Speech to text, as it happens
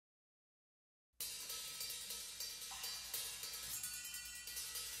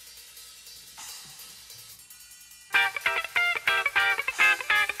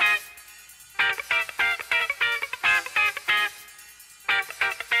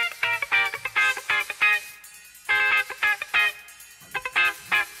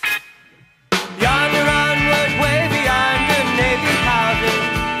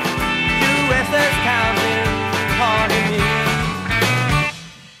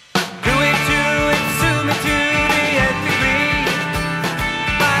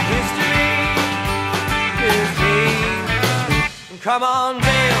Come on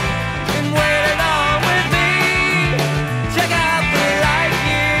down and wait along with me. Check out the light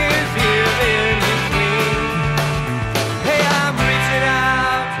years here in between. Hey, I'm reaching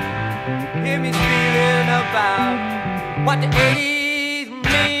out, hear me feeling about what the 80s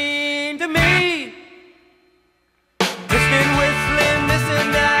mean to me. Listening, whistling,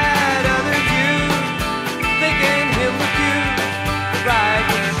 missing that other Jew, thinking him with you, the ride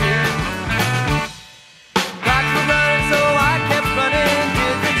with you. Clocks were running, so I kept running,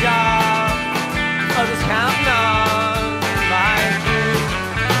 did the job. Others counting on my crew.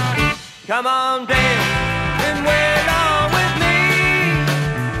 Come on, dance and wait along with me.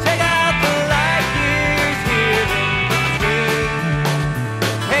 Check out the light years here in between.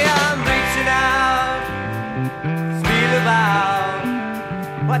 Hey, I'm reaching out, feel about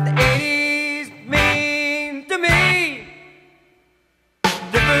what the 80s mean to me.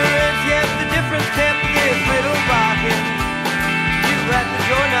 Difference, yes, the difference kept this little rocking. You at the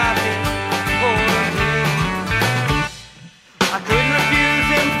door knocking for me. I couldn't refuse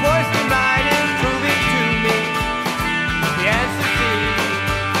him, force the mind and prove it to me. The answer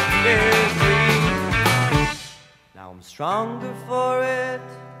is free. Now I'm stronger for it.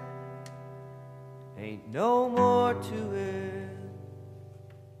 Ain't no more to it.